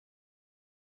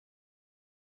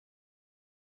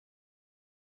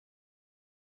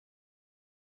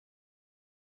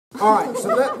All right,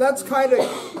 so let's kind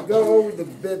of go over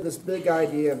this big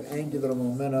idea of angular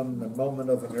momentum, the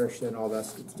moment of inertia, and all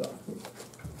that good stuff.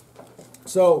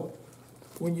 So,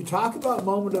 when you talk about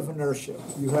moment of inertia,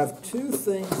 you have two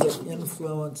things that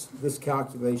influence this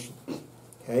calculation.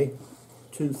 Okay?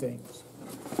 Two things.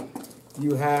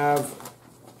 You have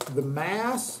the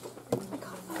mass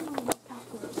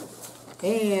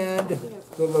and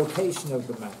the location of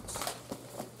the mass.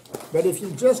 But if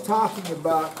you're just talking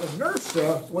about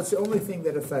inertia, what's the only thing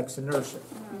that affects inertia?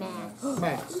 Mass.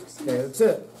 Mass. Okay, that's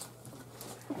it.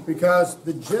 Because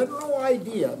the general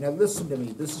idea, now listen to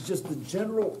me, this is just the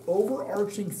general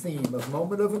overarching theme of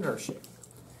moment of inertia.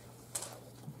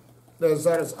 That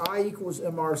is I equals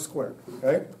mr squared,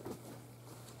 okay?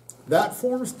 That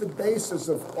forms the basis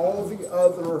of all the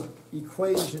other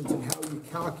equations and how you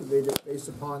calculate it based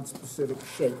upon specific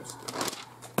shapes.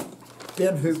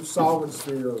 Thin hoop, solid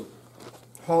sphere,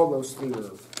 hollow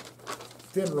sphere,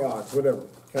 thin rods, whatever,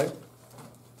 okay?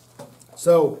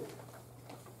 So,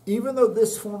 even though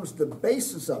this forms the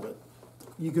basis of it,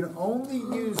 you can only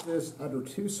use this under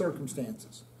two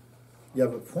circumstances. You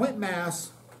have a point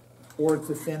mass or it's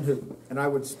a thin hoop. And I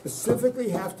would specifically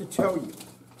have to tell you,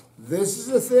 this is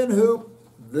a thin hoop,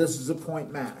 this is a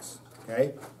point mass,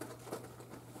 okay?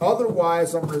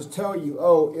 Otherwise, I'm going to tell you,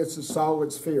 oh, it's a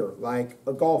solid sphere, like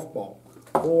a golf ball.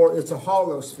 Or it's a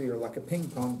hollow sphere, like a ping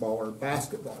pong ball or a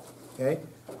basketball, okay?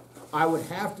 I would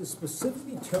have to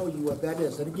specifically tell you what that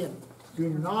is. And again, do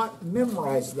not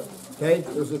memorize them, okay?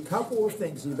 There's a couple of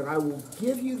things. Either I will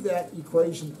give you that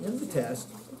equation in the test,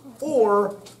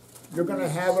 or you're going to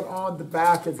have it on the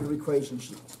back of your equation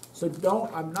sheet. So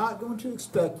I'm not going to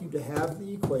expect you to have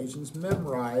the equations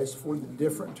memorized for the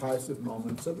different types of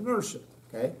moments of inertia,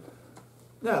 okay?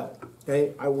 No,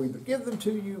 okay, I will either give them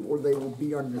to you or they will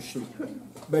be on your sheet.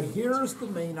 But here's the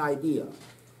main idea.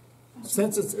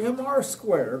 Since it's mr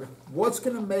squared, what's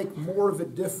going to make more of a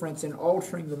difference in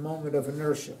altering the moment of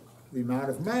inertia? The amount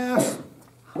of mass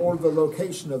or the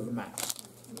location of the mass?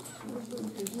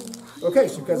 Okay,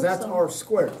 so because that's r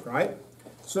squared, right?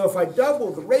 So if I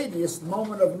double the radius, the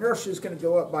moment of inertia is going to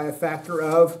go up by a factor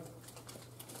of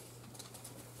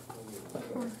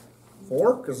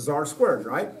 4, because it's r squared,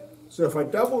 right? So if I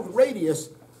double the radius,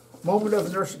 moment of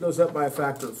inertia goes up by a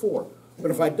factor of 4.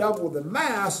 But if I double the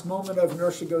mass, moment of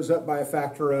inertia goes up by a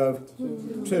factor of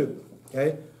 2.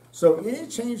 Okay? So any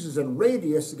changes in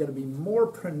radius are going to be more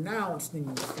pronounced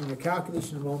in the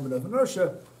calculation of moment of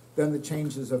inertia than the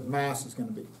changes of mass is going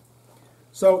to be.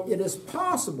 So it is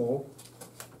possible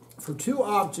for two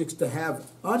objects to have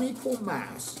unequal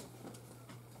mass,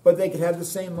 but they could have the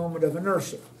same moment of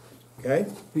inertia. Okay?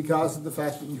 Because of the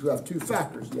fact that you have two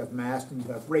factors. You have mass and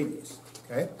you have radius.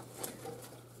 Okay?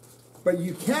 But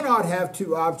you cannot have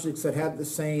two objects that have the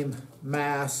same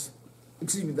mass,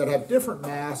 that have different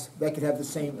mass, that could have the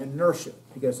same inertia,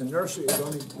 because inertia is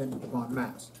only dependent upon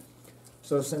mass.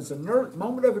 So since the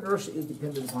moment of inertia is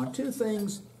dependent upon two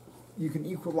things, you can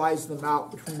equalize them out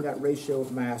between that ratio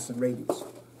of mass and radius.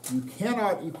 You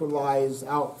cannot equalize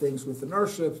out things with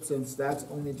inertia, since that's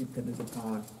only dependent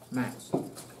upon mass.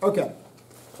 Okay,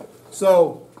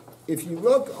 so if you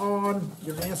look on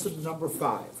your answer to number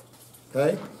 5,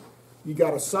 okay, you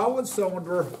got a solid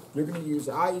cylinder, you're going to use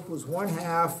I equals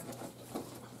 1/2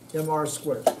 mr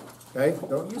squared. Okay?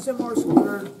 Don't use mr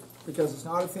squared because it's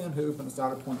not a thin hoop and it's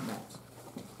not a point mass.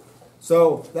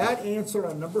 So that answer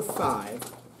on number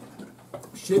 5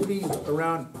 should be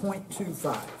around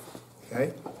 0.25.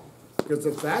 Okay? Because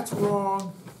if that's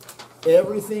wrong,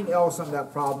 everything else on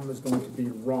that problem is going to be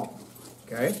wrong.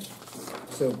 Okay?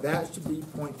 So that should be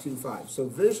 0.25. So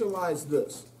visualize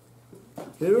this.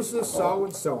 Here's this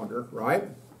solid cylinder, right?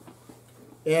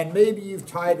 And maybe you've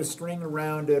tied a string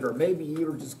around it, or maybe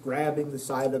you're just grabbing the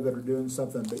side of it or doing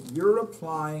something, but you're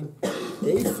applying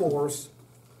a force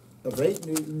of 8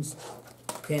 newtons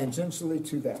tangentially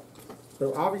to that.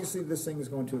 So obviously this thing is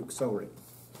going to accelerate.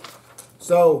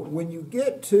 So when you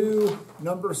get to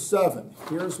number 7,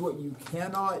 here's what you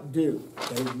cannot do.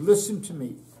 Okay, listen to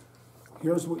me.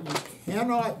 Here's what you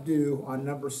cannot do on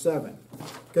number 7.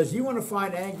 Because you want to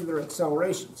find angular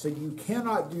acceleration. So you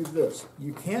cannot do this.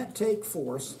 You can't take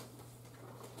force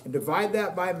and divide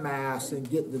that by mass and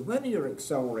get the linear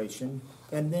acceleration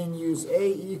and then use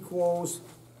A equals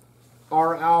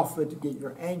R alpha to get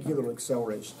your angular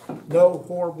acceleration. No,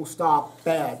 horrible, stop,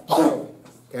 bad, no.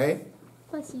 Okay?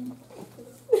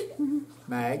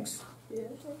 Mags? Yeah.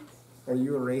 Are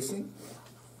you erasing?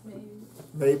 Maybe.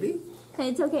 Maybe?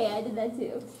 It's okay, I did that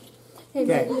too. Hey,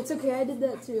 Okay. Maggie, it's okay, I did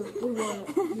that too. We won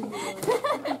it. We won.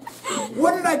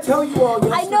 What did I tell you all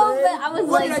yesterday? I know, but I was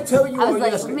what like, did I tell you all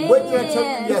yesterday? man. What did I tell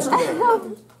you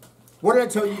yesterday? What did I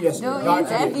tell you yesterday? No, Not use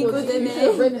to F do? equals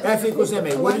MA. F equals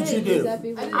MA. What did you do?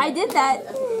 I did that.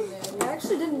 I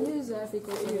actually didn't use F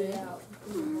equals MA.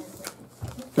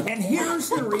 And here's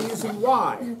the reason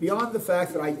why, beyond the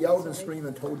fact that I yelled and screamed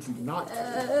and told you not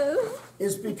to,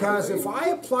 is because if I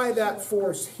apply that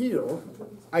force here,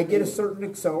 I get a certain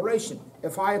acceleration.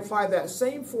 If I apply that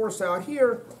same force out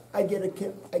here, I get a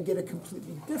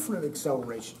completely different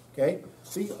acceleration, okay?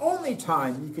 So the only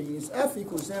time you can use F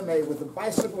equals MA with the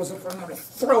bicycle is if I'm going to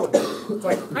throw it. It's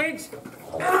like,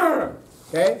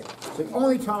 okay? So the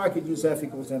only time I could use F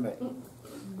equals MA.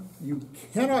 You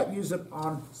cannot use it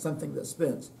on something that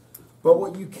spins. But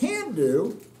what you can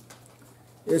do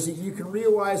is that you can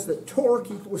realize that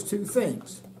torque equals two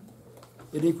things.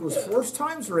 It equals force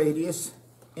times radius,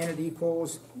 and it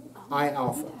equals I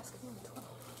alpha.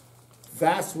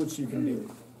 That's what you can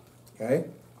do, okay?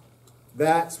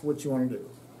 That's what you want to do.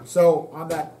 So on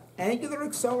that angular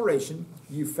acceleration,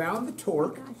 you found the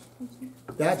torque.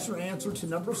 That's your answer to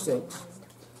number 6.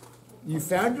 You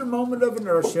found your moment of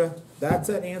inertia. That's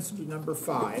that answer to number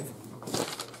 5.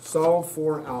 Solve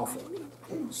for alpha.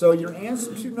 So your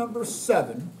answer to number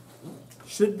 7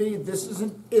 should be, this is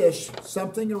an ish,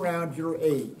 something around your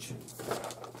age.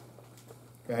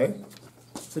 Okay?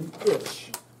 It's an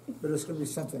ish, but it's going to be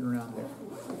something around there.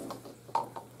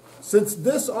 Since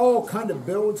this all kind of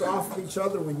builds off of each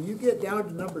other, when you get down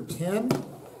to number 10,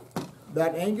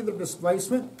 that angular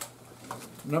displacement,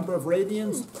 number of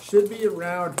radians, should be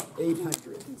around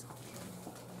 800.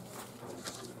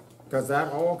 Because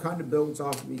that all kind of builds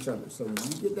off of each other. So when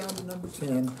you get down to number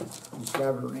 10, you should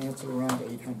have an answer around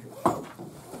 800.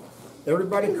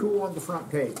 Everybody cool on the front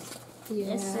page?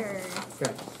 Yes, sir.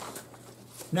 Okay.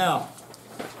 Now,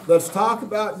 let's talk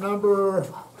about number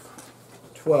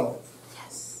 12.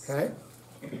 Yes. Okay?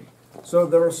 So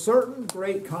there are certain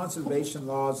great conservation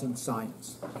laws in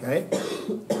science. Okay?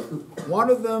 One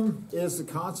of them is the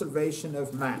conservation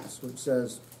of mass, which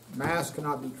says mass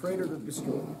cannot be created or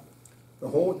destroyed.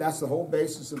 That's the whole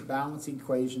basis of balancing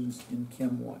equations in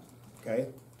Chem 1. Okay?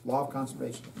 Law of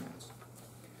conservation of mass.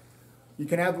 You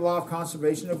can have the law of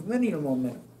conservation of linear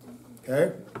momentum.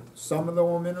 Okay? Sum of the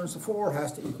momentums before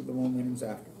has to equal the momentums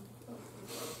after.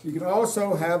 You can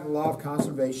also have the law of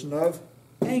conservation of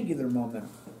angular momentum.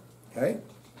 Okay?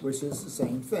 Which is the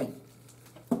same thing.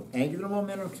 Angular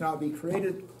momentum cannot be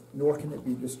created, nor can it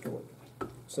be destroyed.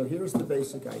 So here's the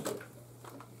basic idea.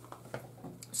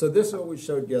 So this is what we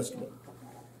showed yesterday.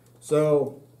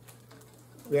 So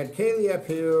we had Kaylee up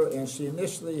here, and she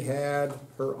initially had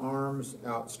her arms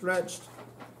outstretched,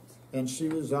 and she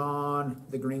was on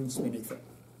the green spinny thing.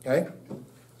 Okay?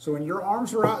 So when your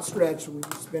arms are outstretched, were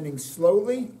you spinning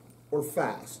slowly or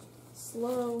fast?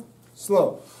 Slow.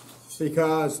 Slow.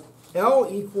 Because L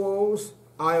equals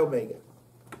I omega.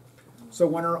 So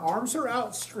when her arms are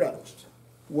outstretched,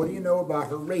 what do you know about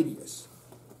her radius?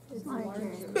 It's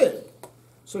larger. Big.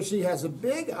 So she has a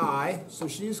big I, so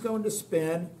she's going to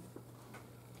spin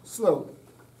slowly.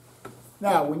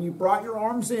 Now, when you brought your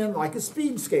arms in like a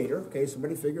speed skater, okay,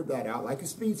 somebody figured that out, like a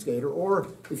speed skater, or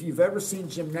if you've ever seen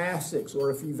gymnastics,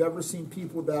 or if you've ever seen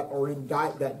people that are in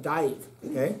that dive,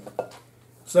 okay?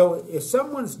 So if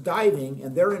someone's diving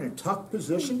and they're in a tucked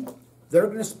position, they're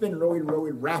going to spin really,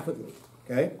 really rapidly,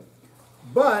 okay?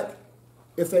 But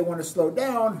if they want to slow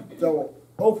down, they'll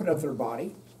open up their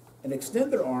body and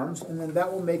extend their arms, and then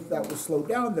that will slow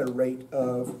down their rate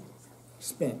of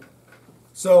spin.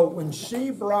 So when she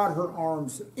brought her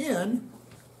arms in,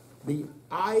 the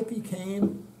I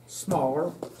became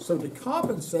smaller. So to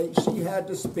compensate, she had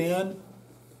to spin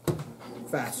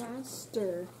faster.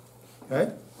 Faster.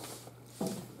 Okay?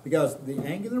 Because the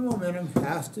angular momentum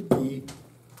has to be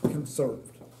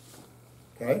conserved.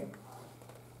 Okay?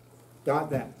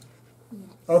 Got that?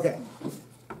 Okay.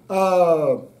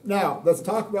 Now, let's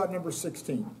talk about number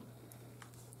 16.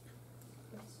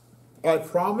 I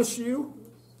promise you,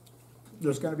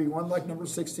 there's going to be one like number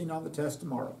 16 on the test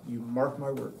tomorrow. You mark my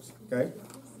words, okay?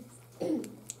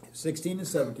 16 and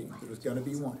 17, there's going to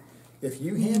be one. If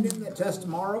you hand in that test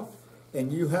tomorrow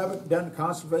and you haven't done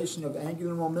conservation of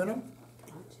angular momentum,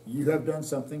 you have done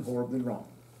something horribly wrong,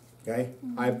 okay?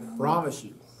 I promise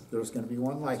you, there's going to be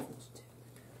one like this.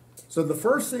 So the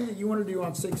first thing that you want to do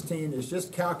on 16 is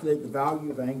just calculate the value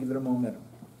of angular momentum.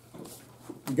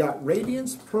 You got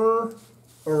radians per,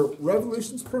 or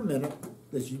revolutions per minute,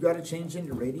 that you got to change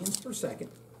into radians per second.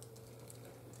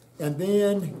 And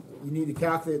then you need to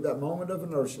calculate that moment of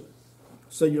inertia.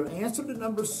 So your answer to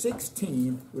number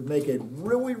 16 would make a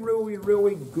really, really,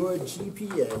 really good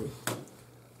GPA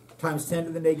times 10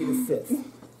 to the negative 5th.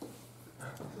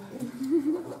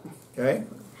 Okay?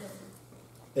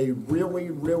 A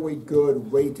really, really good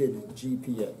weighted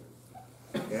GPA.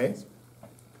 okay,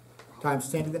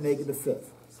 times 10 to the negative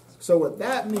fifth. So what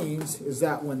that means is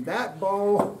that when that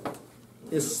ball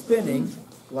is spinning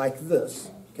like this,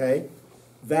 okay,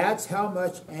 that's how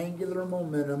much angular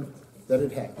momentum that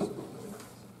it has.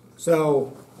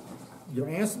 So your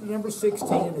answer to number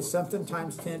 16 is something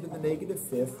times 10 to the negative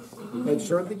fifth. Make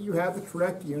sure that you have the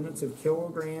correct units of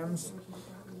kilograms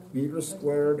meters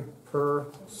squared per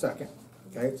second.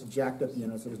 Okay, it's a jacked up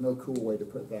unit, so there's no cool way to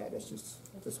put that. That's just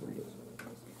what it is.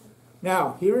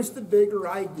 Now, here's the bigger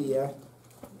idea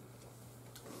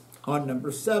on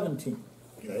number 17.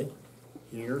 Okay,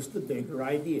 here's the bigger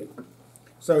idea.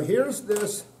 So here's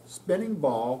this spinning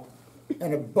ball,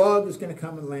 and a bug is going to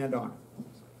come and land on it.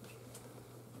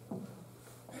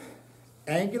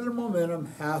 Angular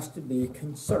momentum has to be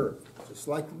conserved, just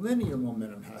like linear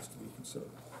momentum has to be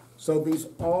conserved. So these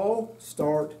all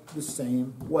start the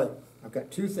same way. I've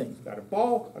got two things. I've got a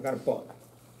ball, I've got a bug.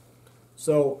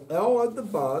 So L of the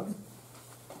bug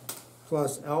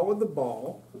plus L of the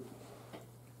ball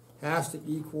has to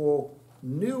equal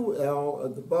new L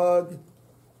of the bug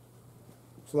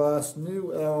plus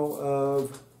new L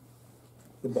of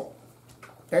the ball.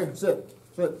 Okay, that's it.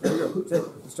 That's it. There you go. That's it.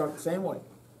 Let's start the same way.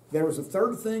 If there was a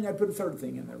third thing, I'd put a third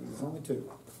thing in there. There's only two.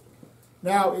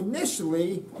 Now,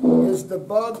 initially, is the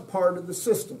bug part of the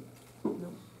system?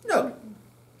 No.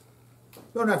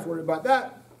 Don't have to worry about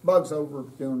that. Bug's over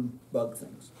doing bug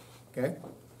things. Okay?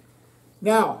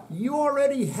 Now, you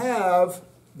already have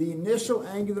the initial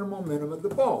angular momentum of the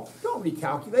ball. Don't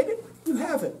recalculate it. You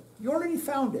have it. You already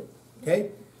found it.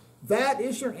 Okay? That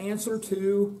is your answer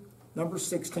to number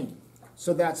 16.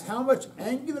 So that's how much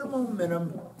angular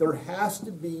momentum there has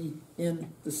to be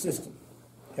in the system.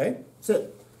 Okay? That's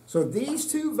it. So these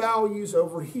two values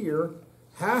over here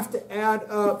have to add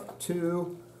up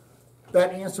to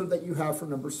that answer that you have for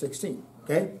number 16.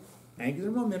 Okay?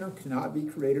 Angular momentum cannot be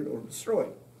created or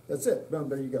destroyed. That's it. Boom,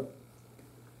 there you go.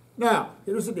 Now,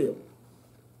 here's the deal.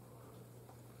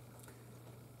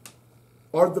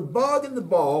 Are the bug and the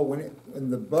ball, when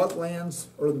the bug lands,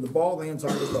 or the ball lands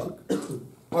on the bug,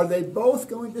 are they both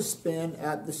going to spin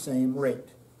at the same rate?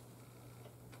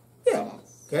 Yeah.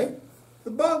 Okay?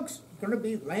 The bug's going to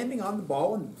be landing on the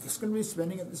ball and it's going to be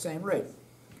spinning at the same rate.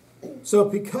 So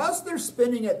because they're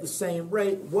spinning at the same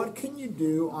rate, what can you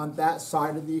do on that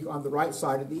side of on the right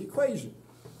side of the equation?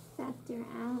 Factor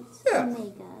out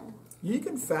omega. You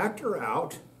can factor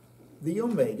out the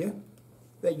omega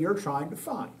that you're trying to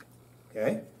find.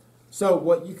 Okay? So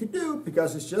what you could do,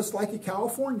 because it's just like a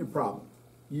California problem,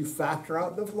 you factor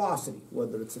out the velocity,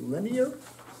 whether it's a linear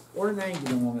or an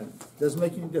angular momentum. Doesn't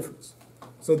make any difference.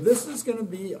 So this is going to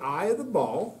be I of the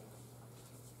ball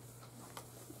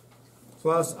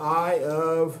plus I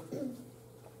of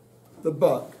the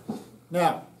bug.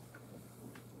 Now,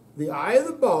 the I of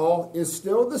the ball is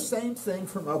still the same thing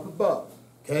from up above.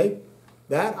 Okay?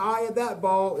 That I of that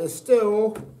ball is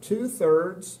still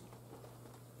 2/3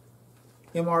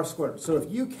 mr squared. So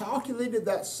if you calculated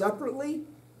that separately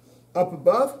up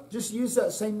above, just use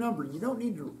that same number. You don't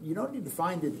need to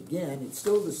find it again. It's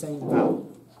still the same value.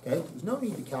 Okay? There's no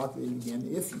need to calculate it again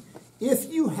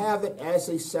if you have it as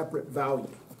a separate value.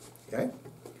 Okay?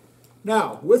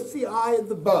 Now, with the I of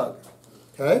the bug,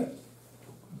 okay,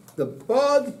 the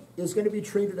bug is going to be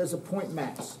treated as a point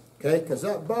mass. Okay? Because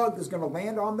that bug is going to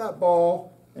land on that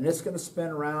ball and it's going to spin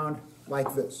around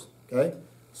like this. Okay?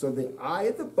 So the I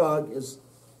of the bug is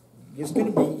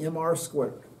going to be mr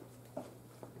squared.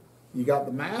 You got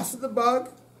the mass of the bug,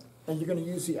 and you're going to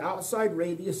use the outside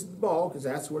radius of the ball because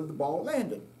that's where the ball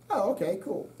landed. Oh, okay,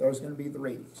 cool. There's going to be the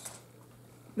radius.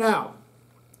 Now,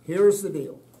 here's the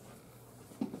deal.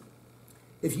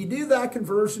 If you do that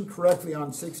conversion correctly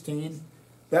on 16,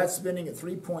 that's spinning at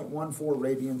 3.14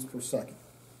 radians per second.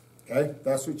 Okay?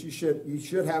 That's what you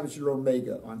should have as your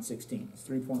omega on 16. It's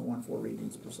 3.14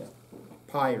 radians per second.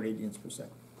 Pi radians per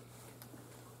second.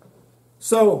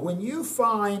 So when you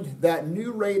find that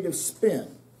new rate of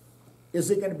spin, is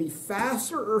it going to be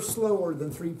faster or slower than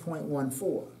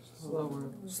 3.14? Slower.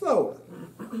 Slower.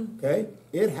 Okay?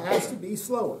 It has to be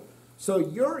slower. So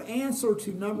your answer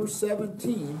to number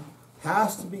 17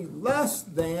 has to be less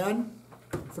than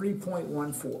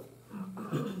 3.14.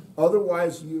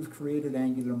 Otherwise, you've created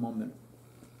angular momentum.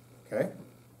 Okay?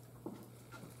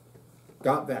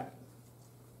 Got that?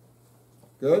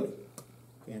 Good?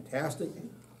 Fantastic.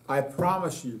 I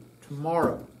promise you,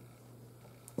 tomorrow,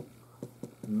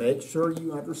 make sure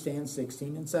you understand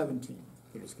 16 and 17.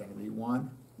 There's going to be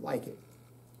one like it.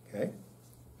 Okay?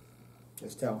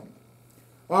 Just telling you.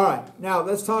 All right, now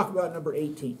let's talk about number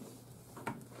 18.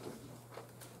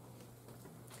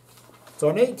 So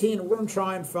in 18, we're going to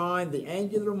try and find the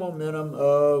angular momentum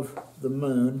of the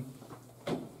moon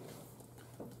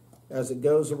as it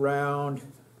goes around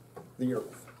the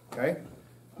Earth. Okay?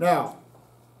 Now,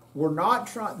 we're not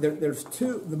trying, there's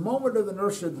two, the moment of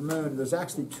inertia of the moon, there's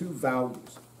actually two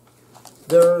values.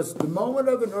 There's the moment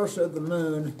of inertia of the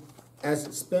moon as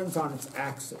it spins on its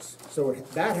axis. So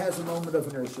that has a moment of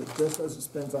inertia just as it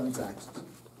spins on its axis.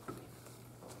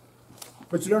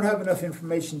 But you don't have enough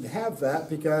information to have that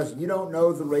because you don't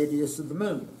know the radius of the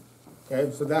moon. Okay,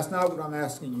 so that's not what I'm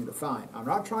asking you to find. I'm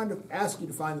not trying to ask you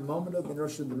to find the moment of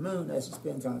inertia of the moon as it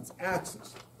spins on its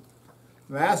axis.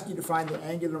 I'm asking you to find the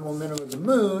angular momentum of the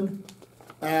moon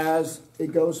as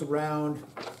it goes around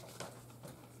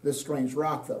this strange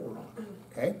rock that we're on.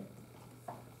 Okay?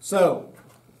 So,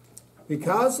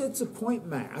 because it's a point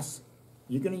mass,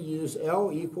 you're going to use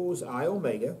L equals I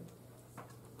omega.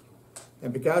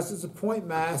 And because it's a point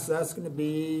mass, that's going to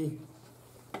be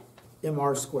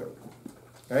mr squared.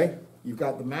 Okay? You've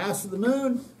got the mass of the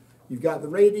moon, you've got the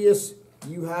radius,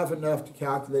 you have enough to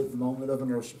calculate the moment of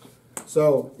inertia.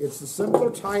 So it's a simpler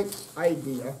type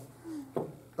idea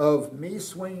of me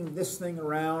swinging this thing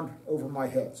around over my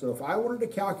head. So if I wanted to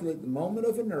calculate the moment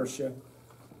of inertia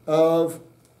of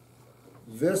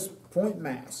this point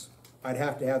mass, I'd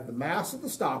have to have the mass of the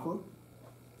stopper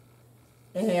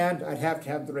and I'd have to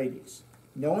have the radius.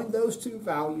 Knowing those two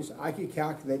values, I could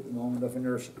calculate the moment of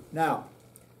inertia. Now,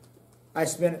 I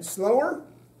spin it slower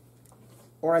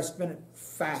or I spin it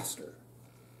faster.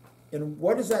 And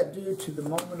what does that do to the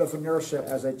moment of inertia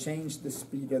as I change the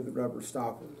speed of the rubber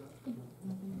stopper?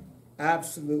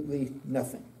 Absolutely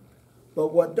nothing. But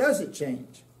what does it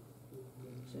change?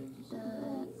 The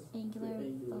angular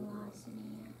velocity.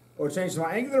 Well, it changes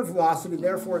my angular velocity,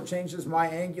 therefore it changes my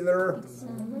angular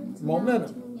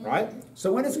momentum, right?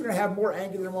 So when is it going to have more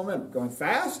angular momentum? Going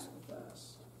fast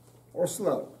or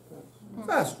slow?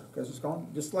 Faster, because it's going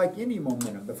just like any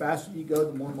momentum. The faster you go,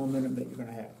 the more momentum that you're going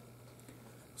to have.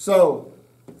 So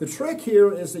the trick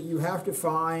here is that you have to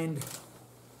find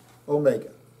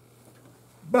omega.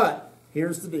 But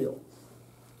here's the deal.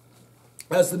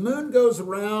 As the moon goes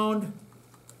around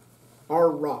our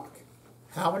rock,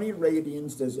 how many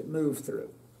radians does it move through?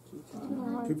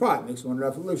 2 pi. It makes one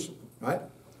revolution, right?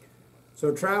 So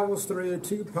it travels through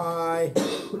 2 pi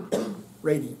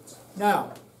radians.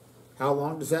 Now, how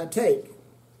long does that take?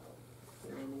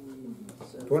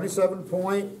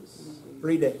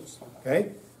 27.3 days,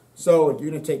 okay? So you're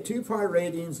going to take 2 pi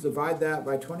radians, divide that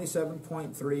by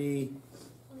 27.3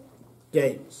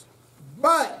 days.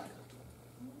 But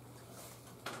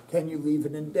can you leave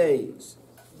it in days?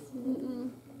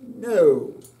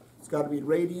 No. It's got to be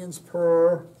radians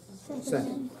per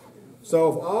second. So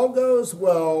if all goes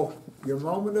well, your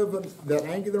moment of the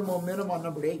angular momentum on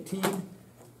number 18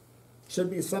 should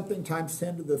be something times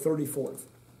 10 to the 34th.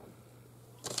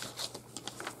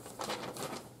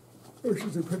 Which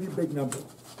is a pretty big number.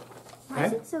 Why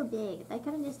is it so big? That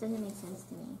kind of just doesn't make sense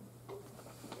to me.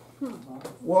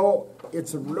 Well,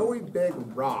 it's a really big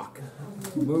rock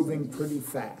moving pretty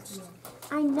fast.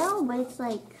 I know, but it's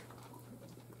like...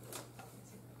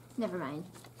 Never mind.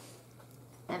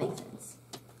 That makes sense.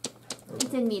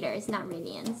 It's in meters, not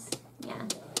radians. Yeah.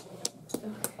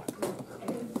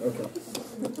 Okay.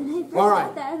 And I All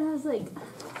right. that and I was like...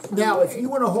 Now, if you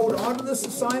want to hold on to this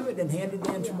assignment and hand it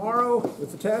in tomorrow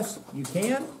with the test, you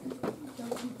can.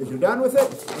 If you're done with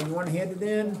it and you want to hand it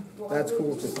in, that's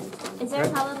cool too. Is there a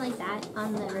problem like that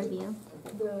on the review?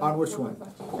 On which one?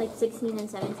 Like 16 and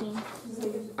 17?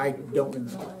 I don't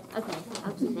remember. Okay,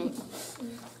 I'll keep it.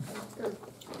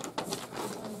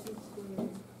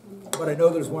 But I know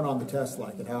there's one on the test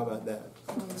like it. How about that?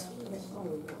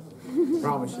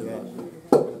 Promise you that.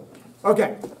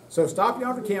 Okay, so stop you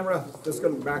on the camera. Let's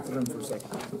go back to the room for a second.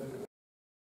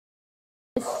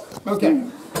 Okay,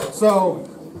 so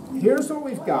here's what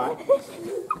we've got.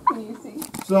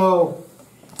 So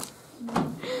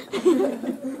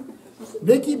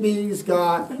Nikki B's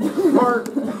got a cart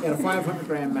and a 500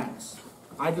 gram mass.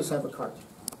 I just have a cart,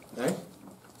 okay?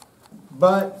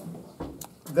 But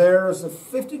there's a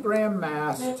 50 gram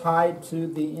mass tied to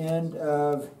the end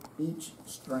of each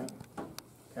string,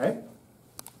 okay?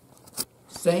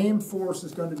 Same force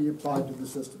is going to be applied to the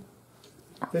system.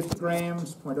 50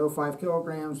 grams, 0.05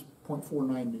 kilograms,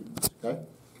 0.49 newtons, okay?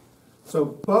 So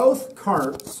both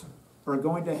carts are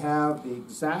going to have the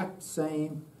exact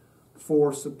same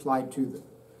force applied to them.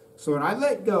 So when I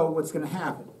let go, what's going to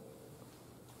happen?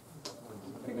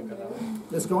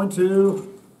 It's going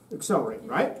to accelerate,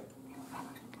 right?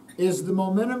 Is the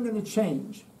momentum going to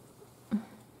change?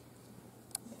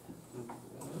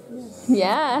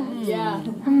 Yeah. Yeah.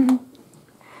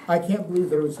 I can't believe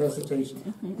there was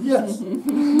hesitation. Yes.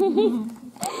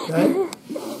 Okay.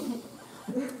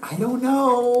 I don't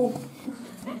know.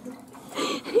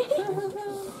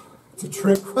 It's a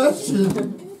trick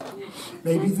question.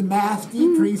 Maybe the mass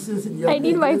decreases and you have I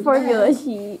need my negative formula mass.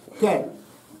 sheet. Okay,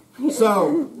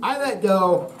 so I let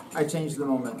go, I change the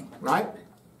momentum, right?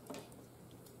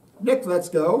 Nick lets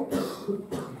go,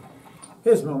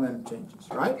 his momentum changes,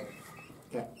 right?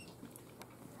 Okay.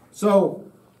 So,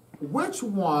 which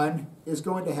one is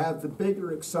going to have the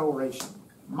bigger acceleration?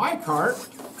 My cart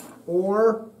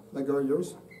or, let go of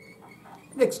yours,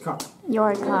 Nick's cart?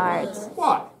 Your cards.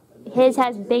 Why? His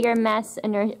has bigger mass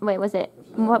inertia. Wait, was it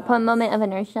what moment of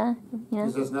inertia? Yeah.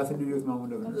 This has nothing to do with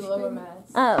moment of The inertia. lower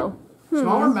mass. Oh.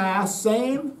 Smaller mass,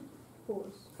 same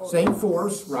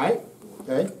force, right?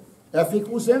 Okay. F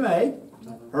equals ma.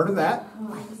 Heard of that?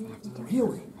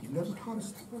 Really? You've never taught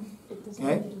us that.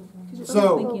 Okay.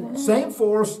 So, same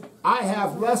force, I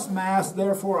have less mass,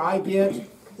 therefore I get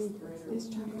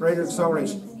greater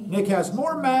acceleration. Nick has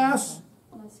more mass,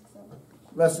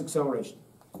 less acceleration.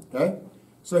 Okay?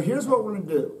 So here's what we're going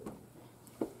to do.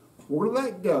 We're going to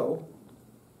let go,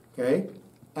 okay?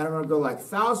 And I'm going to go like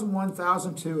 1,001,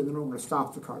 1,002, and then we're going to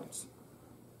stop the cards.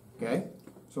 Okay?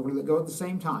 So we're going to let go at the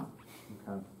same time.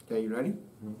 Okay, you ready?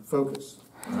 Focus.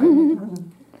 All right?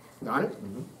 Got it?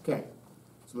 Okay.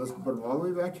 So let's put them all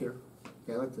the way back here.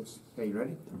 Okay, like this. Okay, you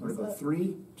ready? We're going to go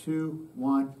 3, 2,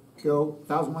 1, go.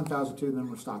 1,001, 1,002, and then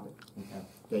we'll stop it.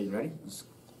 Okay, you ready? It's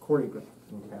choreograph.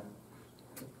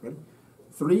 Ready?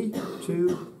 3,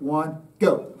 2, 1,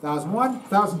 go. 1,001,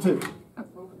 1,002.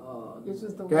 This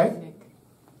is the Okay. one, Nick.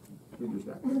 You do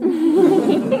that.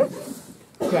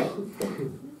 Okay.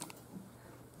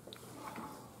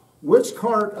 Which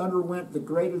cart underwent the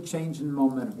greater change in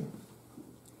momentum?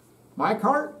 My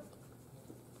cart?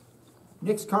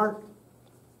 Nick's cart?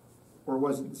 Or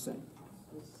was it the same?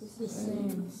 It's the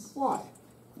same. Why?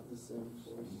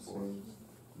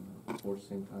 Force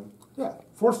same time. Yeah.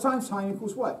 Force times time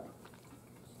equals what?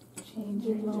 Change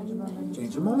in momentum.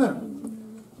 Change in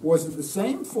momentum. Was it the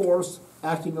same force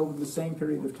acting over the same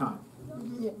period of time?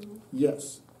 Yeah.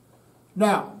 Yes.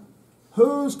 Now,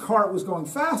 whose cart was going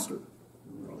faster?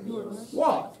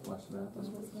 Why? Less mass.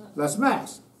 Less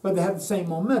mass. But they have the same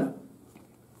momentum.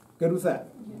 Good with that?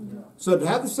 So to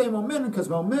have the same momentum, because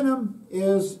momentum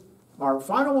is, our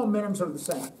final momentums are the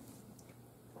same.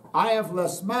 I have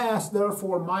less mass,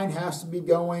 therefore mine has to be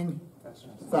going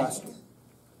faster.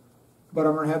 But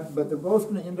they're both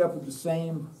going to end up with the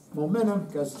same momentum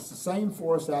because it's the same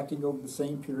force acting over the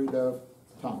same period of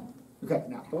time. Okay,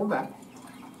 now go back.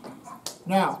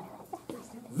 Now,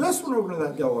 this one we're going to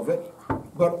let go of it,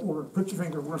 but we're going to put your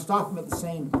finger, we're going to stop them at the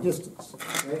same distance.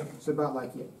 Okay, it's about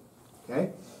like it.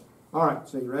 Okay? All right,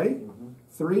 so you ready?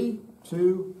 3,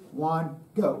 2, 1,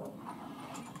 go.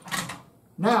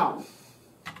 Now,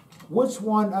 which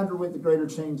one underwent the greater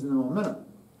change in the momentum?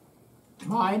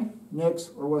 Mine, Nick's,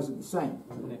 or was it the same?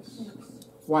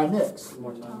 Why Nick's?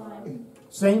 More time.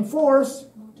 Same force,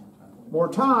 more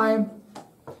time,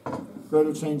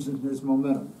 greater change in his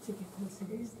momentum.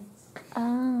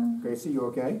 Okay, so you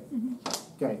okay?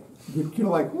 Okay. You're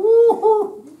like,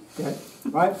 woo-hoo! Okay,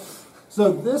 right?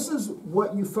 So this is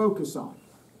what you focus on.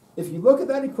 If you look at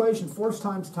that equation, force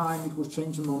times time equals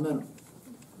change in momentum.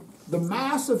 The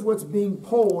mass of what's being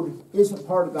pulled isn't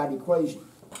part of that equation.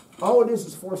 All it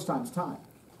is force times time.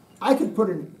 I could put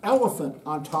an elephant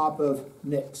on top of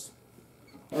Nick's.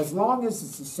 As long as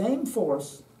it's the same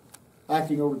force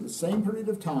acting over the same period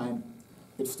of time,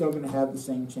 it's still going to have the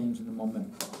same change in the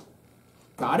momentum.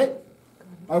 Got it?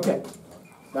 Okay.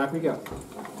 Back we go.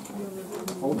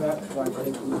 Hold that.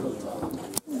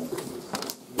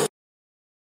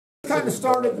 Kind of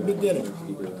start at the beginning.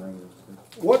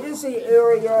 What does the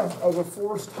area of a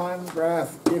force time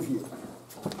graph give you?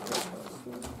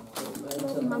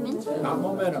 Momentum? Not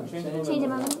momentum. Change in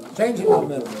momentum? Change in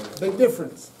momentum. Big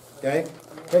difference. Okay?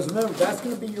 Because remember, that's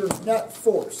going to be your net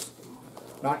force.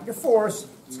 Not your force,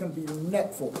 it's going to be your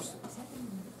net force.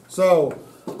 So,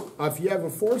 if you have a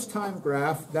force time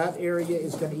graph, that area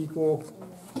is going to equal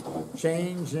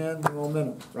change in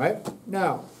momentum, right?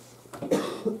 Now,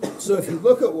 so if you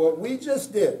look at what we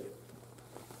just did,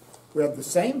 we have the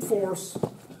same force,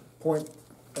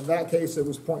 in that case it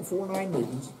was 0.49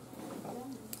 newtons,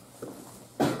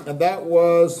 and that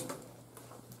was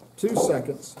 2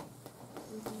 seconds.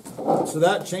 So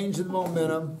that change in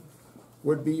momentum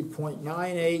would be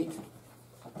 0.98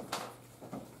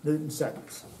 Newton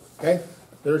seconds. Okay?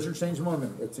 There's your change in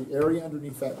momentum. It's the area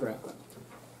underneath that graph.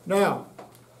 Now,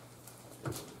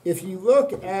 if you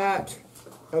look at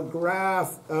a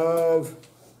graph of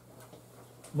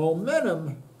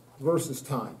momentum versus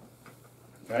time,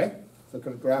 okay? Look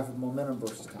at a graph of momentum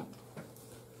versus time.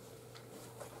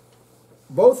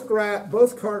 Both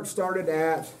carts started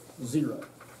at 0.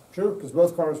 True? Because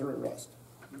both cars are at rest.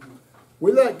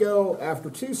 We let go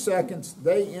after 2 seconds.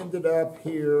 They ended up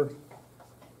here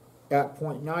at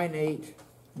 0.98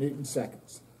 Newton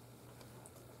seconds.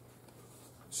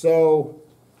 So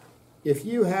if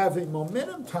you have a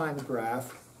momentum time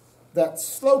graph that's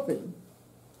sloping,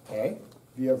 okay,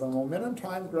 if you have a momentum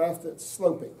time graph that's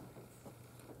sloping,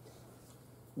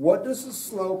 what does the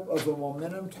slope of a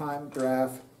momentum time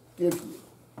graph give you?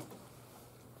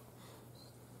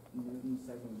 Newton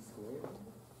seconds squared.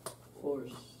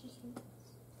 Force.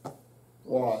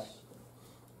 Why?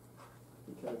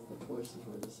 Because the forces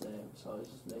were the same, so I was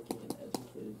just making an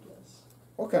educated guess.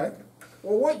 Okay.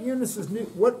 Well, what units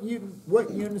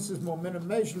is momentum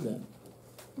measured in?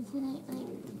 Isn't it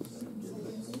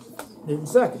like Newton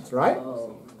seconds, right?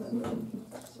 Oh, and then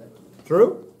second.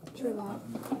 True? True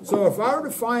that. So if I were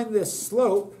to find this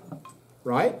slope,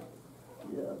 right,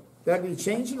 Yeah. that'd be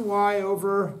change in y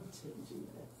over, Changing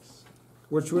X.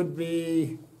 which would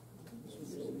be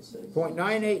 6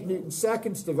 0.98 Newton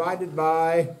seconds divided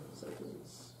by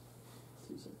seconds.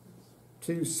 2 seconds.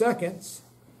 2 seconds.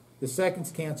 The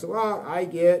seconds cancel out. I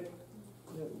get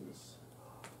Newtons.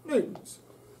 newtons.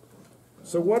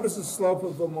 So what does the slope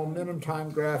of a momentum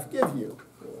time graph give you?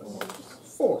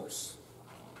 Force.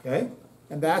 Okay?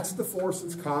 And that's the force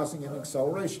that's causing an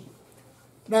acceleration.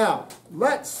 Now,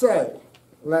 let's say,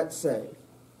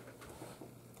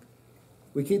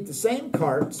 we keep the same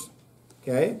carts,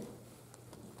 okay?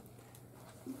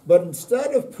 But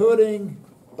instead of putting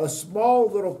a small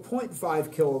little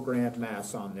 0.5 kilogram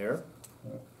mass on there,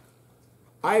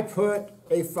 I put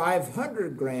a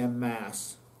 500 gram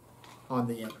mass on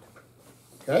the end.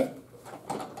 Okay?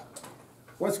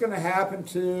 What's going to happen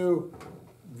to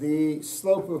the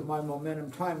slope of my momentum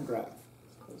time graph?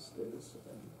 Let's stay the same.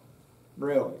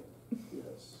 Really?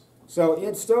 Yes. So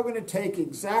it's still going to take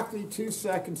exactly 2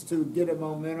 seconds to get a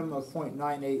momentum of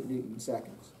 0.98 Newton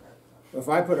seconds. If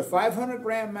I put a 500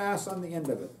 gram mass on the end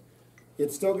of it,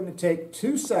 it's still going to take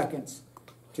 2 seconds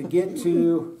to get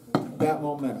to that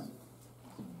momentum.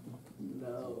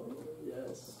 No.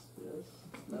 Yes. Yes.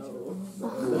 No.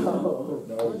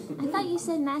 No. I thought you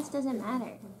said mass doesn't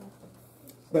matter.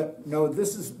 But no,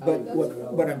 this is,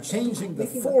 but I'm changing the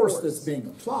force that's being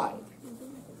applied.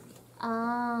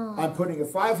 Oh. I'm putting a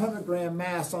 500 gram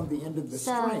mass on the end of the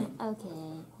string.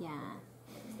 Okay, yeah.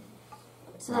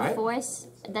 So Right. the force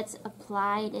that's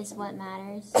applied is what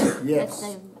matters? Yes.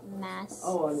 That's the mass?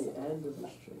 Oh, on the end of the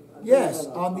string. I thought Yes, you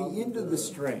meant on top the end of the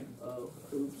string. Oh,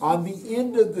 oops. On the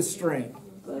end of the string.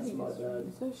 That's my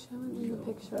bad. So showing in the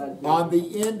picture. Bad On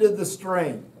the end of the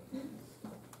string.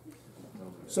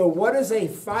 So what is a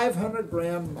 500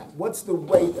 gram, what's the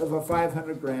weight of a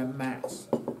 500 gram mass?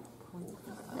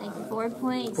 Like 4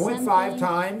 point 0.5 something?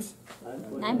 times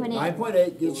 9.8.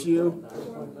 9.8 gets you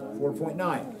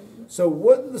 4.9. So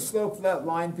wouldn't the slope of that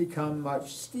line become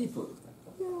much steeper?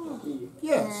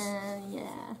 Yes.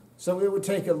 Yeah. So it would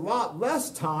take a lot less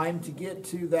time to get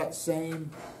to that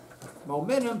same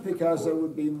momentum because there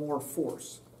would be more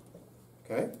force.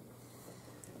 Okay?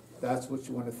 That's what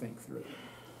you want to think through.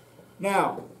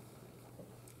 Now,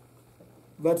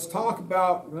 let's talk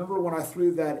about, remember when I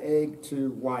threw that egg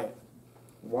to Wyatt?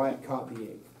 Wyatt caught the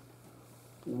egg.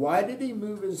 Why did he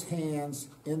move his hands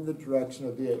in the direction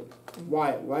of the egg?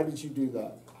 Wyatt, why did you do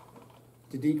that?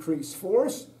 To decrease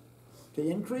force, to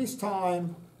increase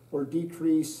time, or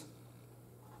decrease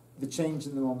the change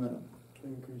in the momentum?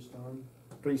 Increase time.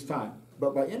 Increase time.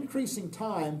 But by increasing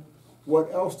time,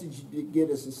 what else did you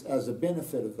get as a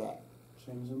benefit of that?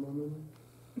 Change the momentum.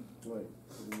 Wait.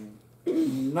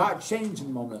 Not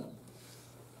changing momentum.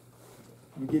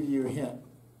 Let me give you a hint.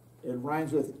 It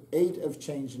rhymes with 8 of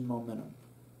change in momentum.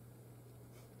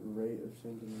 Rate of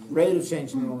change in momentum. Rate of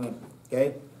change in momentum.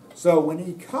 Okay? So when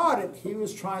he caught it, he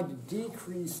was trying to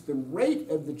decrease the rate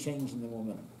of the change in the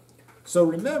momentum. So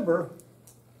remember,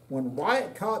 when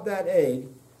Wyatt caught that egg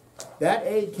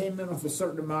came in with a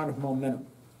certain amount of momentum.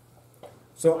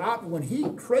 So when he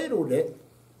cradled it,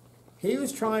 he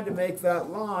was trying to make that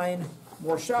line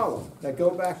more shallow. Now go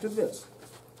back to this.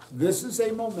 This is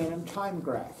a momentum time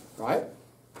graph, right?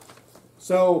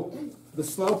 So the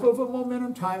slope of a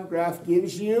momentum time graph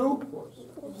gives you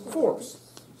force.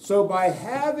 So by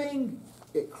having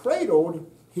it cradled,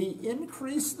 he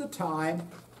increased the time.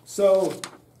 So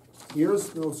here's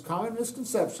the most common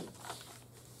misconception.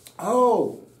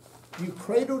 Oh, you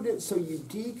cradled it so you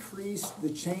decreased the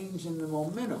change in the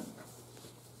momentum.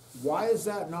 Why is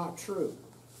that not true?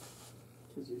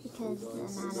 Because the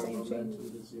amount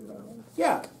of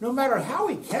Yeah, no matter how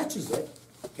he catches it,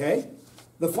 okay,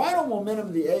 the final momentum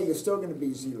of the egg is still going to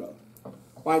be 0.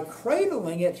 By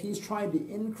cradling it, he's trying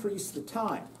to increase the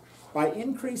time. By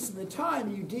increasing the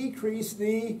time, you decrease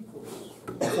the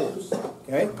force.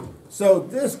 Okay? So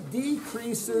this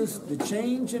decreases the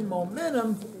change in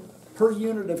momentum per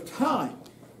unit of time.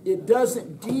 It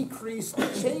doesn't decrease the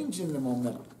change in the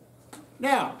momentum.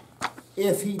 Now,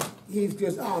 if he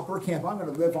goes, oh, Bergkamp, I'm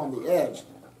going to live on the edge.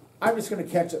 I'm just going to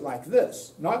catch it like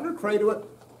this. Not going to cradle it.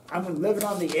 I'm going to live it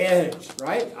on the edge,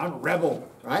 right? I'm a rebel,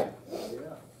 right?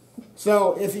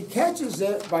 So if he catches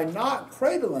it by not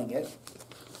cradling it,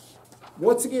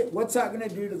 what's that going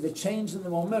to do to the change in the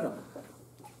momentum?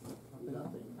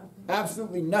 Nothing.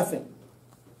 Absolutely nothing.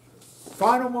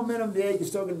 Final momentum of the egg is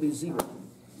still going to be 0.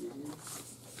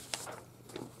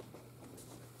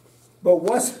 But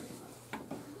what's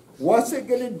it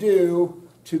going to do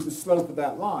to the slope of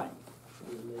that line?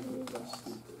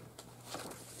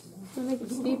 To make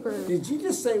it steeper. Did you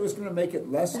just say it was going to make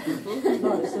it less steeper?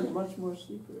 No, I said much more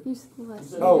steeper. You said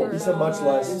less. Oh, You said much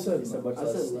less. You You said much I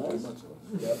less. said less?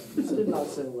 Yep. I did not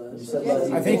say less. You said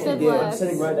less. I think You said you did. I'm less.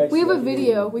 sitting right next We to have you. a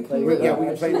video. We can Yeah, we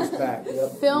can play this back.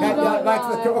 film it Now, on back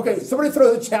to the, live. okay, somebody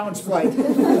throw the challenge flag.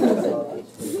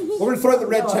 We're going to throw the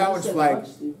red No, I challenge said flag. much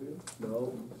steeper.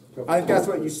 No. I think that's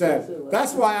what you said.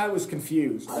 That's why I was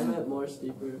confused. I meant more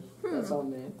steeper. That's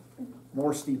on me.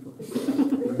 More steeper.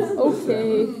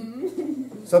 Okay.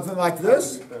 Something like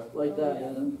this, Like that,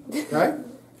 yeah. okay?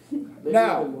 Maybe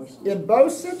Now, even more steeper. in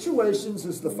both situations,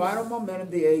 is the final momentum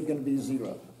of the egg going to be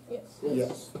 0? Yes.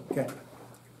 Yes. Okay.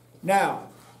 Now,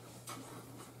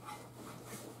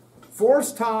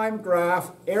 force time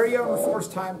graph, area on the force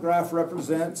time graph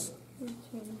represents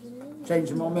change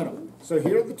in momentum. So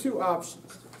here are the two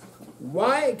options.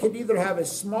 Y, it could either have a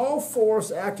small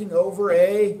force acting over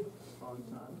a On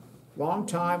time. long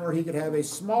time, or he could have a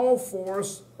small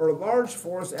force or a large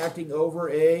force acting over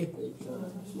a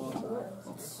Small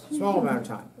time. small amount of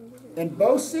time. In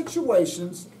both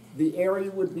situations, the area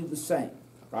would be the same,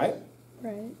 right?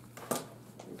 Right.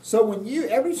 So when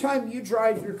every time you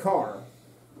drive your car,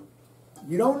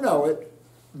 you don't know it,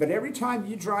 but every time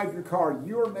you drive your car,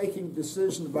 you are making a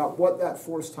decision about what that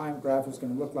force time graph is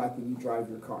going to look like when you drive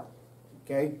your car.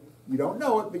 Okay? You don't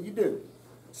know it, but you do.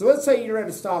 So let's say you're at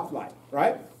a stoplight,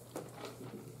 right?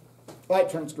 Light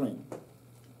turns green.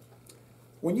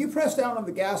 When you press down on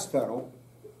the gas pedal,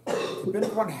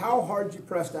 depending on how hard you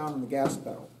press down on the gas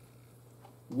pedal,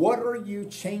 what are you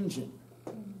changing?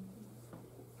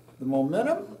 The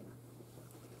momentum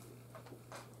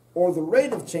or the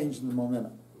rate of change in the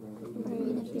momentum?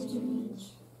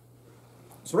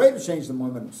 It's the rate of change in the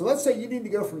momentum. So let's say you need to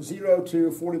go from 0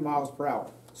 to 40 miles per hour.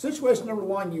 Situation number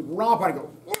 1, you romp and go,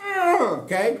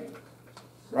 okay?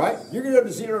 Right? You're going to go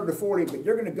to 0 to 40, but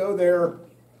you're going to go there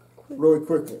really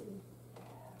quickly.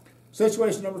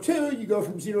 Situation number 2, you go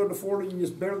from 0 to 40 and you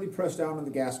just barely press down on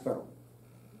the gas pedal.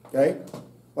 Okay?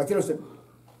 Like there's a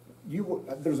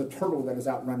turtle that is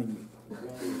outrunning you.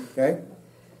 Okay?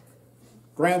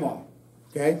 Grandma.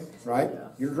 Okay? Right? Yeah.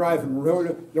 You're driving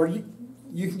really,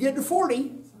 you can get to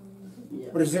 40, Yeah.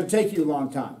 but it's going to take you a long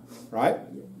time. Right?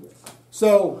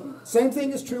 So, same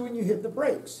thing is true when you hit the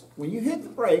brakes. When you hit the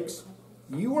brakes,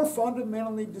 you are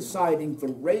fundamentally deciding the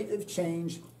rate of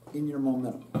change in your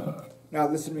momentum. Now,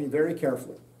 listen to me very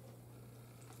carefully.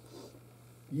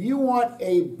 You want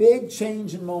a big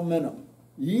change in momentum.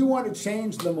 You want to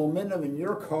change the momentum in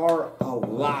your car a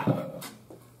lot.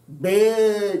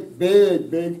 Big,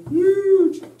 big, big,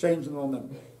 huge change in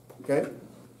momentum. Okay?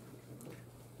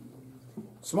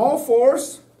 Small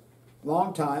force,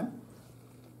 long time.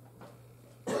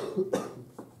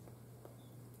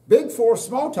 Big force,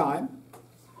 small time.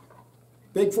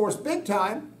 Big force, big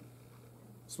time.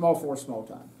 Small force, small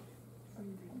time.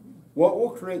 What will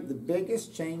create the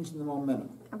biggest change in the momentum?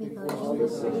 Are we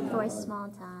voting? Big force, small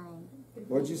time.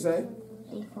 What'd you say?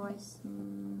 Big force.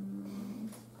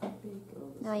 No,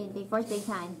 wait, big force, big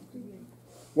time.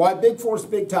 Why big force,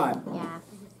 big time? Yeah.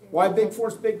 Why big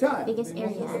force, big time? Biggest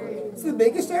area. It's the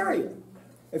biggest area.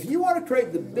 If you want to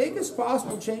create the biggest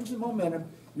possible change in momentum,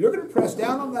 you're going to press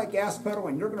down on that gas pedal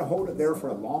and you're going to hold it there for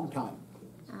a long time.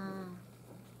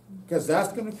 Because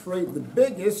that's going to create the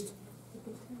biggest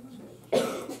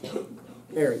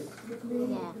area.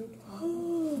 Yeah.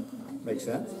 Make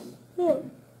sense?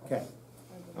 Okay.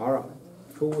 All right.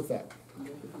 Cool with that.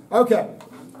 Okay.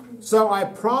 So I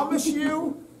promise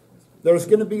you there's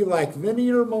going to be like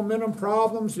linear momentum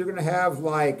problems. You're going to have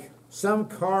like some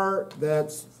car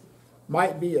that's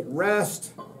might be at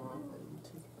rest,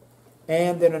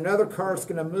 and then another car's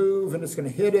going to move and it's going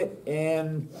to hit it,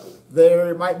 and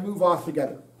they might move off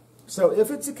together. So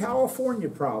if it's a California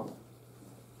problem,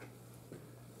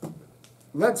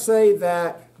 let's say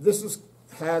that this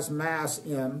has mass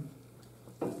M,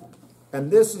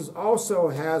 And this is also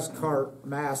has cart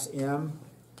mass m,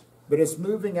 but it's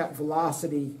moving at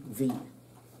velocity v.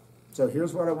 So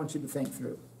here's what I want you to think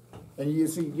through. And you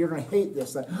see, you're going to hate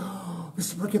this. Like, oh,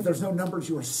 Mr. Burkett, there's no numbers.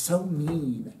 You are so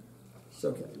mean. It's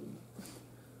okay.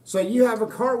 So you have a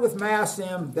cart with mass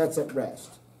m that's at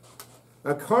rest.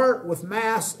 A cart with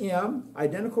mass m,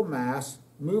 identical mass,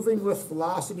 moving with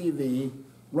velocity v,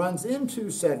 runs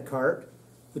into said cart.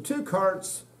 The two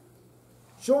carts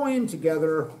join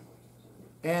together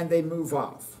and they move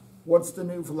off. What's the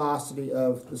new velocity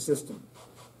of the system?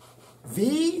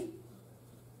 V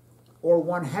or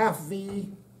 1/2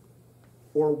 v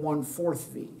or 1/4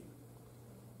 v?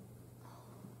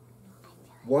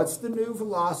 What's the new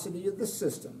velocity of the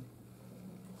system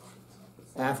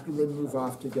after they move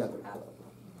off together?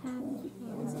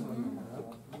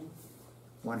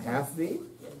 1/2 v?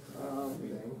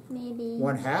 Maybe.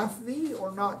 1/2 v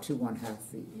or not to 1/2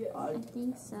 v? I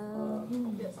think so.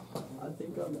 I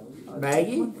think I'm.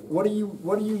 Maggie, what are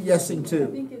you yesing to?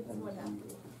 it's 1/2.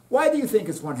 Why do you think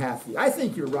it's 1/2 v? I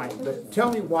think you're right, but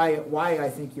tell me why I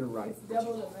think you're right.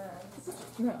 Double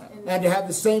the mass. And to have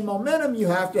the same momentum, you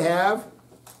have to have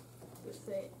The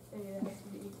same, it has to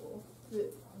be equal to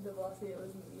the velocity it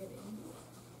was in the beginning.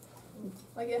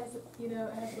 Like it has to, it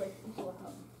has to like equal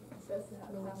half. It has to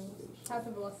have half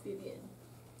the velocity at the end.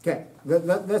 okay.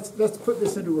 Let's put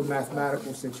this into a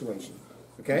mathematical situation.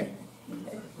 Okay.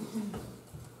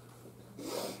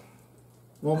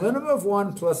 Momentum of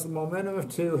 1 plus the momentum of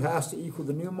 2 has to equal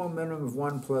the new momentum of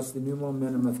 1 plus the new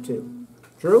momentum of 2.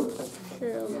 True?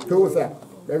 True. Cool with that?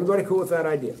 Everybody cool with that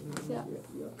idea? Yeah.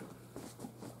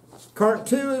 Cart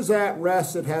 2 is at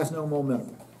rest. It has no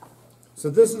momentum. So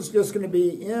this is just going to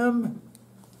be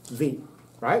mv,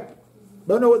 right?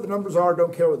 Don't know what the numbers are.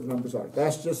 Don't care what the numbers are.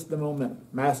 That's just the momentum.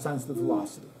 Mass times the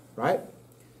velocity, right?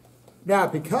 Now,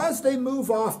 because they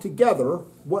move off together,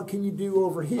 what can you do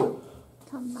over here?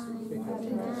 Combine the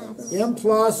mass. M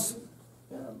plus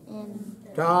And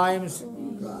times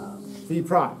v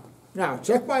prime. Now,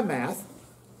 check my math,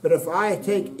 but if I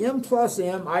take m plus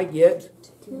m, I get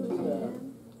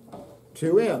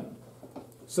 2m.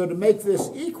 So to make this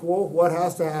equal, what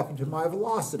has to happen to my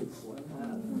velocity?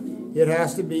 It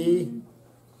has to be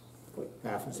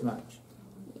half as much.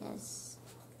 yes.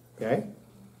 Okay?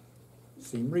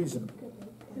 Seem reasonable.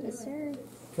 Yes, sir.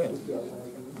 Okay.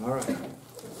 All right.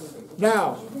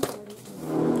 Now,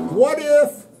 what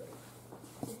if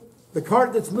the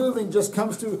cart that's moving just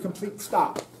comes to a complete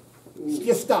stop? It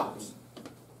just stops.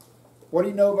 What do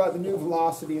you know about the new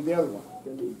velocity of the other one? It's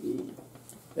gonna be V.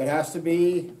 It has to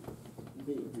be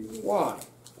V. why?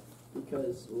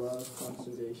 Because law of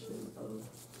conservation of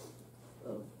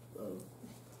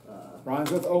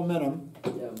Rhymes with momentum.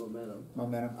 momentum.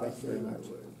 Momentum, thank you very I'll say much. that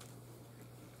word.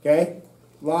 Okay?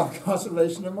 Law of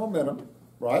conservation of momentum,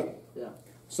 right? Yeah.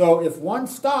 So if one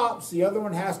stops, the other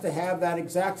one has to have that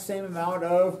exact same amount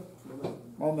of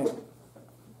momentum.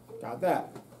 Got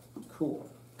that? Cool.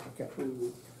 Okay.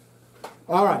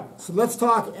 All right, so let's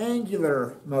talk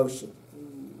angular motion.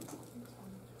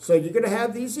 So you're going to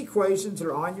have these equations that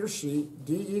are on your sheet.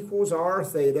 D equals R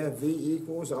theta, V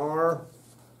equals R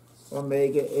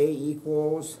omega, A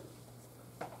equals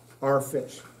R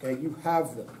fish. Okay, you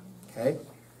have them. Okay?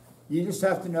 You just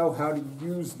have to know how to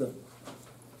use them.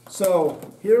 So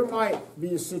here might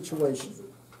be a situation.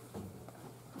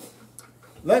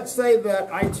 Let's say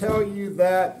that I tell you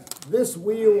that this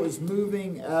wheel is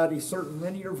moving at a certain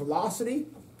linear velocity.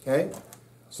 Okay?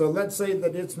 So let's say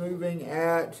that it's moving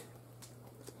at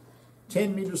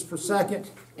 10 meters per second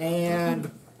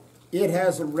and it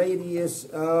has a radius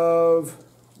of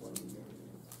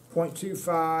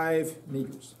 0.25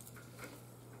 meters.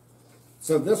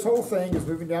 So this whole thing is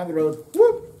moving down the road,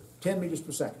 whoop, 10 meters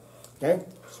per second. Okay?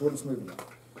 That's what it's moving at.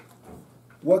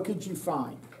 What could you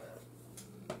find?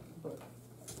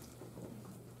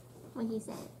 What he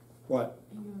said. What?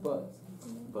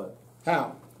 But.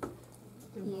 How?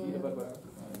 You.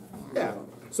 Yeah.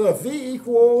 So if V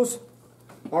equals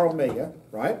R omega,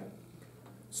 right?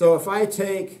 So if I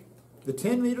take the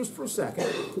 10 meters per second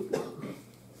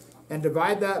and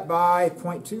divide that by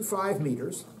 0.25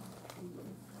 meters,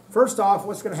 first off,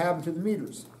 what's going to happen to the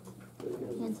meters?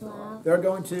 Cancel out. They're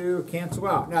going to cancel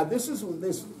out. Now, this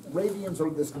radians or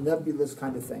this nebulous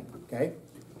kind of thing, okay?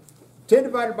 10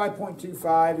 divided by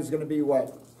 0.25 is going to be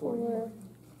what?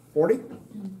 40?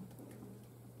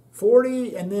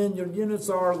 40, and then your units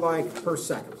are like per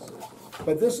second.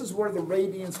 But this is where the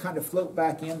radians kind of float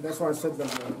back in. That's why I said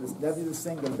this nebulous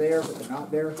thing, they're there, but they're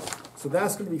not there. So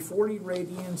that's going to be 40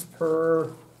 radians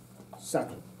per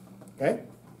second. Okay?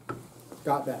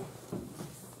 Got that.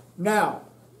 Now,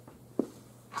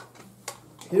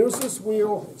 here's this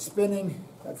wheel, it's spinning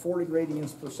at 40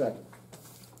 radians per second.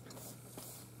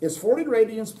 Is 40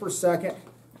 radians per second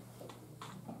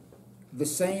the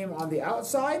same on the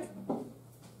outside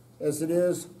as it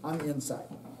is on the inside?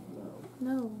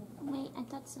 No. Wait, I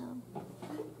thought so.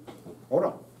 Hold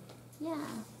on. Yeah.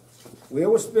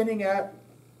 Wheel is spinning at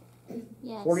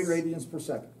Yes. 40 radians per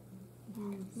second.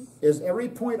 Is every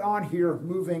point on here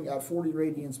moving at 40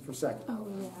 radians per second? Oh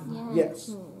yeah.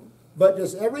 Yes. But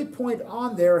does every point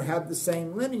on there have the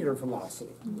same linear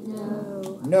velocity?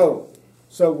 No. No.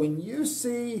 So when you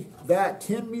see that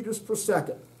 10 meters per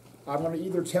second, I'm going to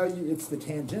either tell you it's the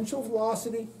tangential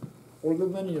velocity or the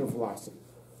linear velocity.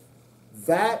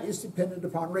 That is dependent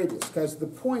upon radius, because the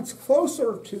points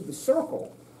closer to the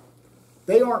circle,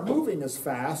 they aren't moving as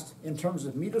fast in terms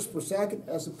of meters per second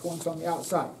as the points on the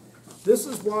outside. This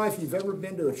is why, if you've ever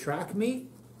been to a track meet,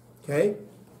 okay,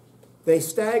 they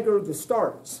stagger the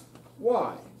starts.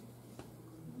 Why?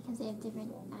 Because they have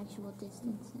different actual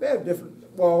distances. They have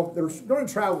different, well, they're going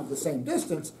to travel the same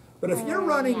distance, but if you're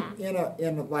running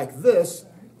in like this,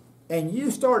 and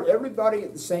you start everybody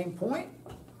at the same point,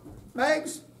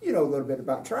 Mags, you know a little bit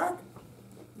about track.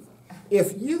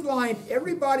 If you lined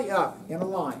everybody up in a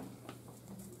line,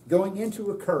 going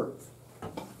into a curve,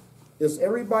 is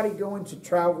everybody going to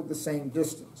travel the same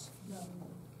distance? No.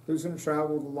 Who's going to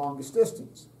travel the longest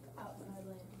distance? Outside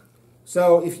lane.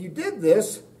 So if you did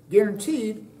this,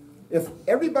 guaranteed, if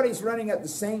everybody's running at the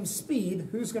same speed,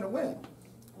 who's going to win?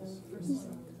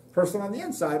 Person on the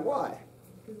inside. Why?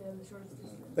 Because they have the shortest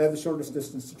distance. They have the shortest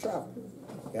distance to travel.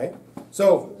 Okay?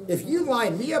 So if you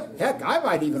line me up, heck, I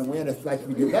might even win if like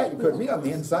we did that. You put me on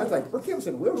the inside, like Brookham's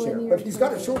in a wheelchair, but he's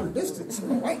got a shorter distance. I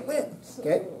might win.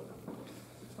 Okay?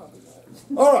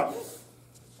 All right.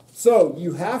 So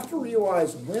you have to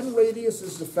realize when radius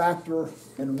is a factor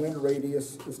and when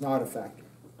radius is not a factor.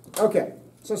 Okay.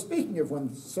 So speaking of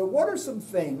when, so what are some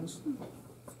things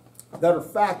that are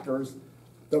factors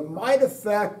that might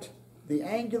affect the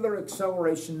angular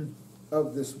acceleration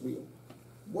of this wheel?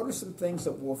 What are some things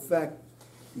that will affect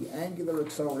the angular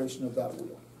acceleration of that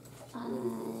wheel?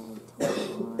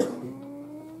 Torque.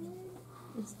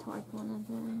 Is torque one of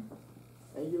them?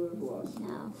 Angular velocity.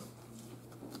 No.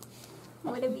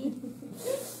 What would it be?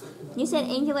 You said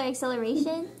angular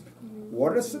acceleration?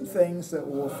 What are some things that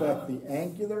will affect the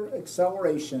angular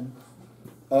acceleration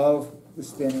of the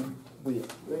spinning wheel?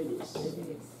 Radius.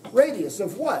 Radius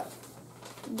of what?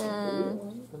 The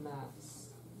The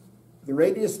mass. The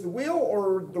radius of the wheel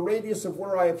or the radius of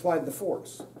where I applied the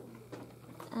force?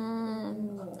 Or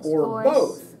force.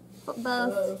 both?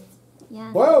 Both.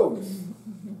 Yeah. Both.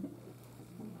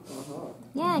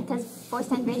 Yeah, because force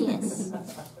times radius.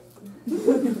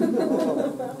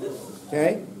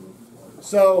 Okay?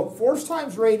 So force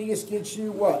times radius gets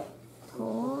you what?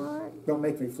 Torque. Don't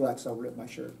make me flex, I'll rip my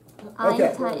shirt. I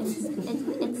Okay. times.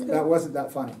 It's That wasn't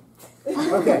that funny.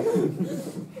 Okay.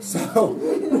 So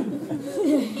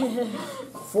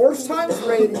force times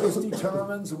radius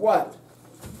determines what?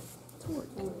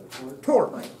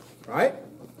 Torque. Right?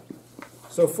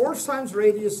 So force times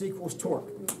radius equals torque.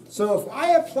 So if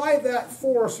I apply that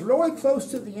force really close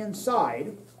to the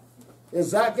inside,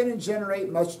 is that going to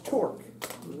generate much torque?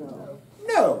 No.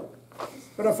 No.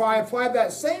 But if I apply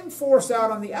that same force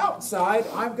out on the outside,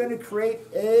 I'm going to create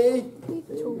a...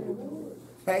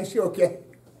 Thanks, you okay?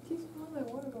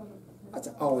 That's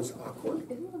always awkward.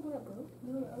 Isn't the one that broke?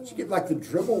 No, the other Did you get like the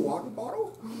dribble water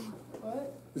bottle?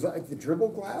 What? Is that like the dribble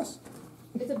glass?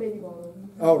 It's a baby bottle.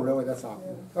 Oh, really? That's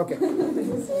awkward. Okay.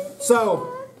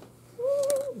 So,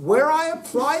 where I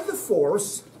apply the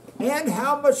force and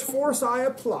how much force I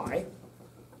apply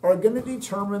are going to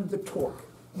determine the torque.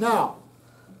 Now,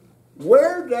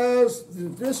 where does the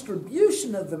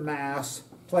distribution of the mass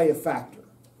play a factor?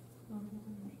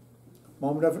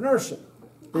 Moment of inertia.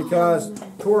 Because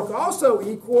torque also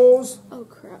equals Oh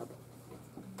crap.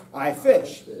 I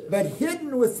fish. But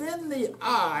hidden within the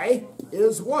I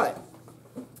is what?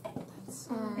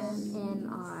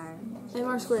 MR.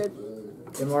 MR squared.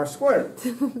 mR squared.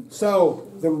 So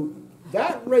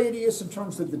that radius in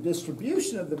terms of the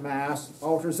distribution of the mass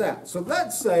alters that. So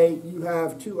let's say you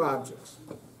have two objects.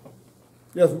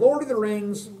 You have Lord of the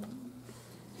Rings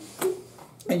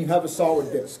and you have a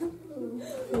solid disk.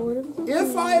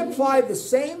 If I apply the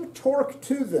same torque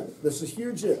to them, this is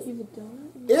huge if.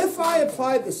 If I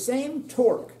apply the same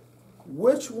torque,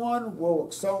 which one will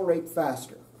accelerate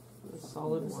faster? The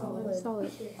solid one.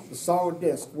 Solid. The solid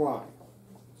disk. Why?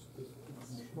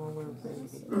 Smaller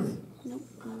base.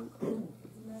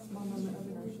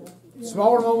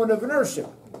 Smaller moment of inertia.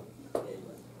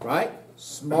 Right?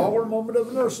 Smaller moment of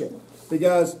inertia.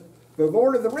 Because the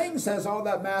Lord of the Rings has all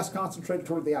that mass concentrated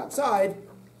toward the outside,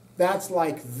 that's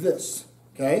like this,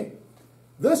 okay?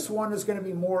 This one is going to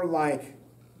be more like,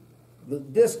 the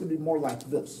disc would be more like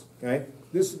this, okay?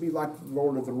 This would be like the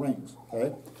Lord of the Rings,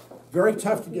 okay? Very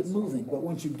tough to get moving, but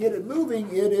once you get it moving,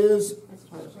 it is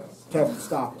tough to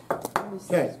stop it.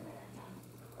 Okay.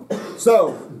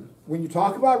 So, when you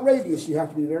talk about radius, you have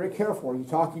to be very careful. Are you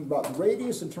talking about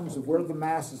radius in terms of where the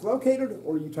mass is located,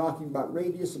 or are you talking about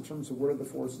radius in terms of where the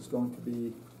force is going to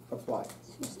be applied?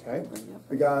 Okay?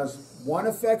 Because one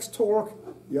affects torque,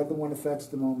 the other one affects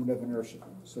the moment of inertia.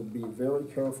 So be very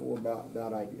careful about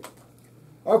that idea.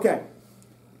 Okay.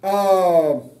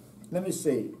 Let me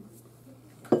see.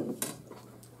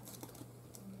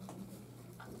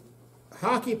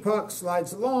 Hockey puck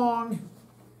slides along,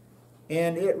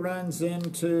 and it runs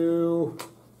into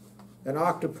an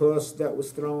octopus that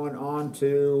was thrown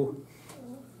onto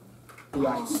the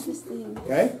ice.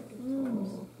 Okay?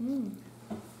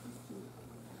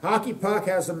 Hockey puck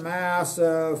has a mass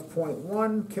of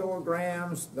 0.1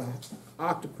 kilograms. The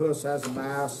octopus has a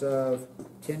mass of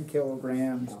 10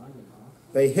 kilograms.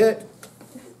 They hit,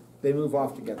 they move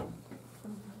off together.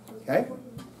 Okay?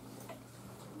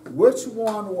 Which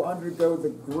one will undergo the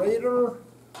greater,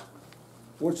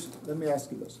 let me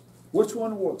ask you this. Which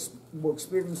one will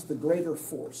experience the greater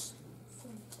force?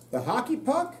 The hockey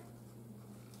puck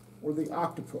or the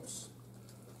octopus?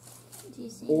 Do you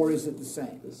see? Or is it the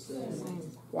same? The same.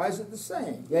 Why is it the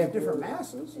same? They have different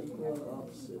masses. Equal and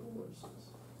opposite forces.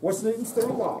 What's Newton's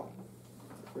third law?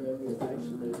 For every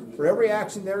action there is For every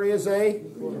action there is a...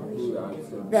 equal and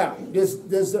opposite. Now,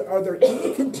 are there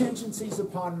any contingencies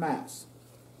upon mass?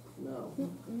 No.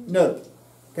 No.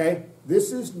 Okay?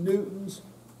 This is Newton's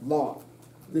law.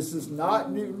 This is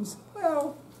not Newton's,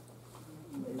 well,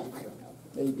 I don't know,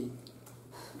 maybe.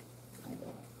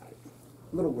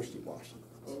 A little wishy-washy.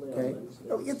 Only on Okay? Wednesdays.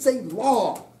 No, it's a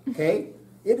law. Okay?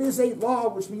 It is a law,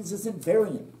 which means it's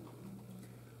invariant.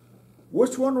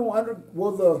 Which one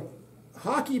will the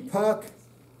hockey puck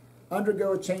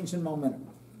undergo a change in momentum?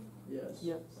 Yes.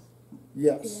 Yes.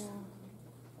 Yes.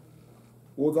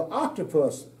 Will the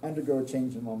octopus undergo a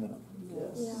change in momentum?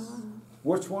 Yes.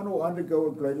 Which one will undergo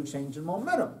a greater change in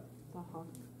momentum? The hockey.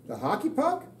 The hockey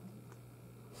puck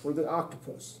or the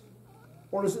octopus?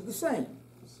 Or is it the same?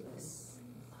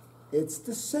 It's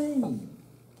the same.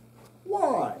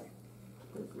 Why?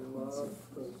 With the law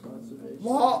of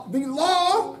conservation. The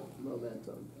law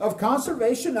Momentum. of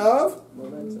conservation of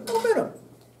Momentum. momentum.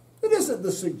 It isn't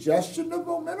the suggestion of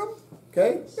momentum,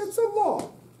 okay? It's a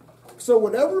law. So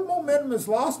whatever momentum is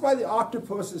lost by the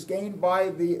octopus is gained by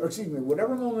the, or excuse me,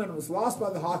 whatever momentum is lost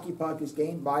by the hockey puck is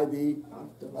gained by the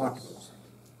octopus.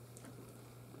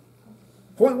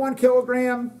 0.1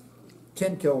 kilogram,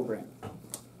 10 kilogram.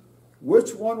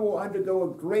 Which one will undergo a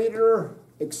greater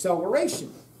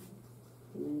acceleration?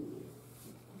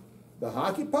 The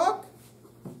hockey puck?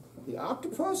 The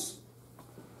octopus?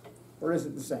 Or is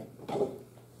it the same?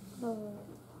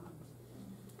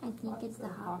 I think it's the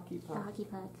hockey the puck. hockey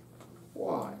puck.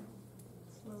 Why?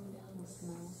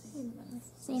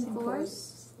 Same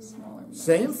force.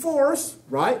 Same force,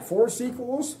 right? Force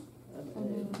equals.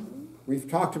 We've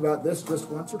talked about this just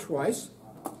once or twice.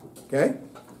 Okay?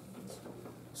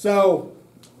 So,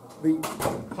 the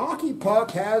hockey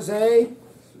puck has a,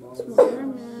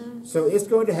 so it's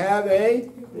going to have a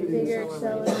Bigger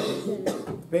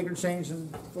acceleration. bigger change in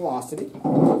velocity.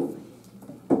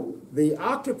 The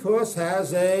octopus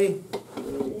has a,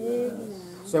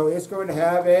 so it's going to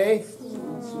have a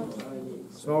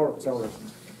smaller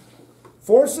acceleration.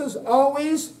 Forces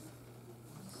always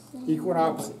equal and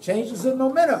opposite. Changes in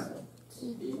momentum,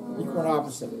 equal and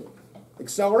opposite.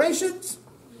 Accelerations,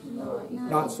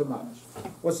 not so much.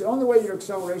 What's the only way your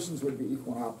accelerations would be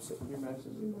equal and opposite? Your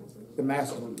maximum. The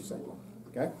masses would be the same.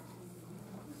 Okay?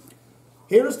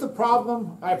 Here's the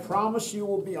problem I promise you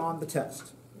will be on the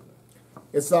test.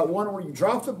 It's that one where you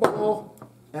drop the ball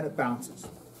and it bounces.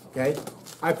 Okay?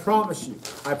 I promise you.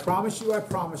 I promise you. I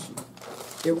promise you.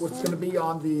 It was going to be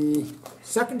on the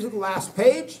second to the last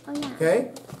page. Oh, yeah.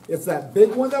 Okay? It's that big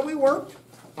one that we worked.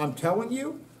 I'm telling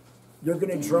you. You're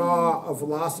going to draw a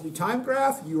velocity time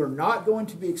graph. You are not going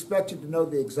to be expected to know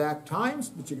the exact times,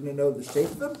 but you're going to know the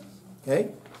shape of them. Okay?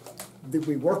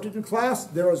 We worked it in class.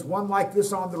 There was one like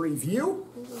this on the review.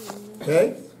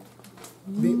 Okay?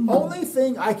 The only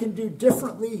thing I can do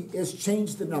differently is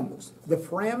change the numbers. The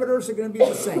parameters are going to be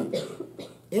the same.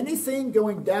 Anything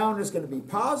going down is going to be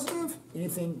positive.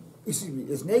 Anything, excuse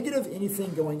me, is negative.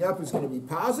 Anything going up is going to be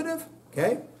positive.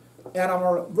 Okay? And I'm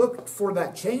going to look for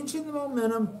that change in the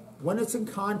momentum when it's in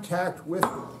contact with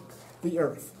the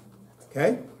Earth.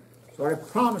 Okay? So I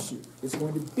promise you, it's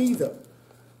going to be there.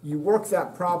 You work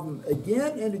that problem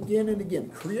again and again and again.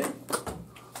 Create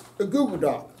a Google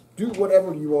Doc. Do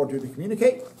whatever you all do to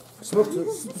communicate.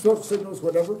 Smoke signals,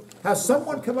 whatever. Have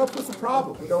someone come up with a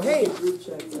problem. Go, hey, Group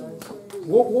chat, guys.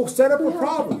 we'll set up a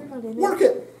problem. Work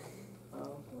it.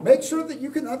 Make sure that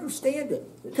you can understand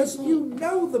it. Because you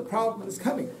know the problem is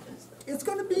coming. It's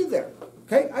going to be there.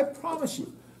 Okay? I promise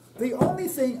you. The only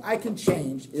thing I can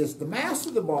change is the mass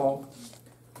of the ball,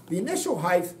 the initial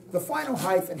height, the final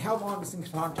height, and how long it's in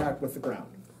contact with the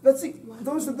ground.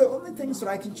 Those are the only things that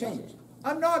I can change.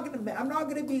 I'm not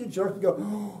gonna be a jerk and go,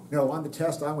 oh, no, on the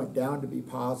test I went down to be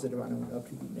positive, I went up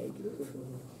to be negative.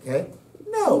 Okay?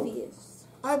 No.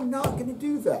 I'm not gonna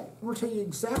do that. I'm gonna tell you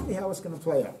exactly how it's gonna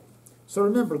play out. So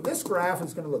remember, this graph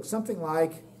is gonna look something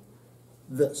like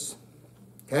this.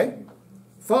 Okay?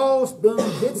 Falls, boom,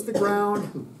 hits the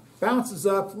ground, bounces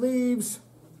up, leaves.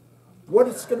 What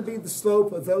is going to be the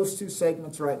slope of those two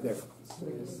segments right there?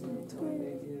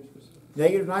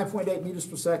 Negative 9.8 meters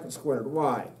per second squared.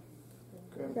 Why?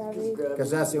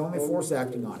 Because that's the only force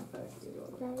acting on it.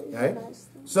 Okay?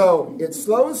 So it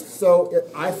slows, so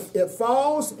it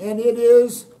falls and it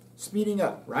is speeding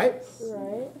up, right?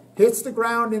 Right. Hits the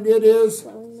ground and it is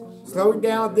slowing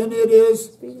down, then it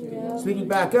is speeding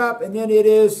back up, and then it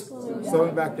is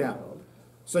slowing back down.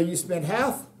 So you spend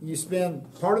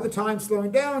part of the time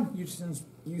slowing down,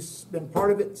 you spend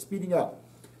part of it speeding up.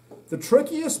 The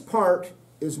trickiest part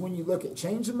is when you look at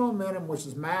change in momentum, which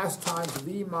is mass times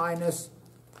V minus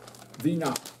V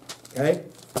naught. Okay?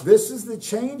 This is the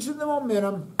change in the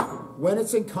momentum when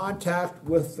it's in contact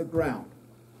with the ground.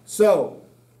 So,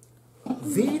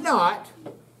 V naught,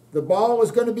 the ball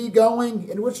is going to be going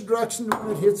in which direction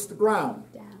when it hits the ground?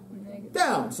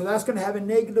 Down. So that's going to have a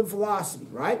negative velocity,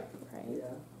 right?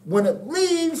 When it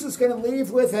leaves, it's going to leave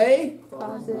with a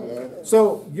Positive.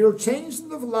 So your change in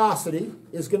the velocity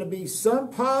is going to be some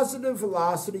positive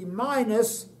velocity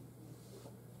minus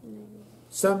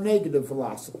some negative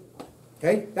velocity.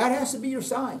 Okay? That has to be your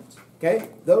signs. Okay?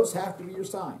 Those have to be your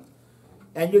signs.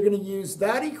 And you're going to use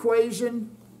that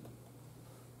equation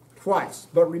twice.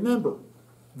 But remember,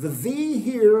 the V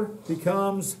here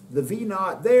becomes the V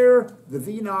naught there. The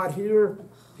V naught here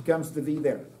becomes the V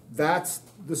there. That's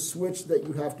the switch that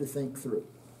you have to think through.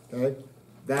 Okay?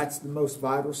 That's the most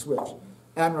vital switch.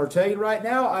 And I'm going to tell you right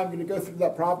now, I'm going to go through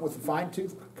that problem with a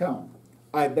fine-tooth comb.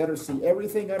 I better see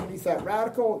everything underneath that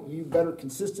radical. You better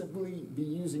consistently be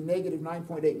using negative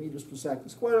 9.8 meters per second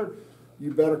squared.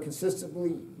 You better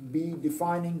consistently be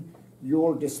defining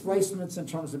your displacements in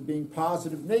terms of being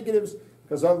positive, negatives,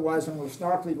 because otherwise I'm going to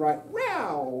snarkily write,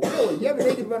 wow, really, you have a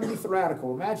negative underneath the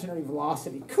radical, imaginary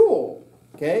velocity, cool,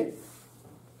 okay?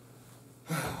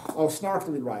 I'll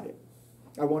snarkily write it.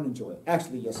 I won't enjoy it.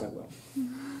 Actually, yes, I will.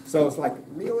 So it's like,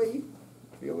 really?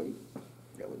 Really?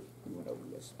 Really? We went over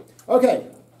this. Okay,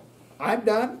 I'm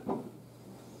done.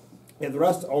 And the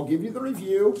rest, I'll give you the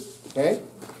review, okay?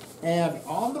 And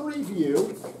on the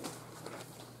review,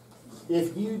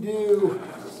 if you do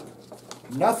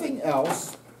nothing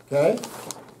else, okay,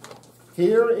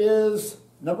 here is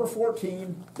number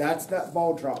 14. That's that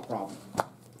ball drop problem,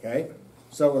 okay?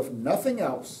 So if nothing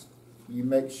else, you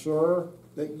make sure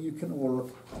that you can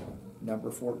work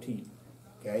number 14,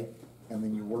 okay? And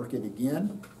then you work it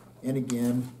again and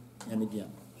again and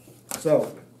again.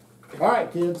 So, all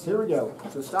right, kids, here we go.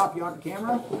 So stop you on the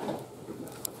camera.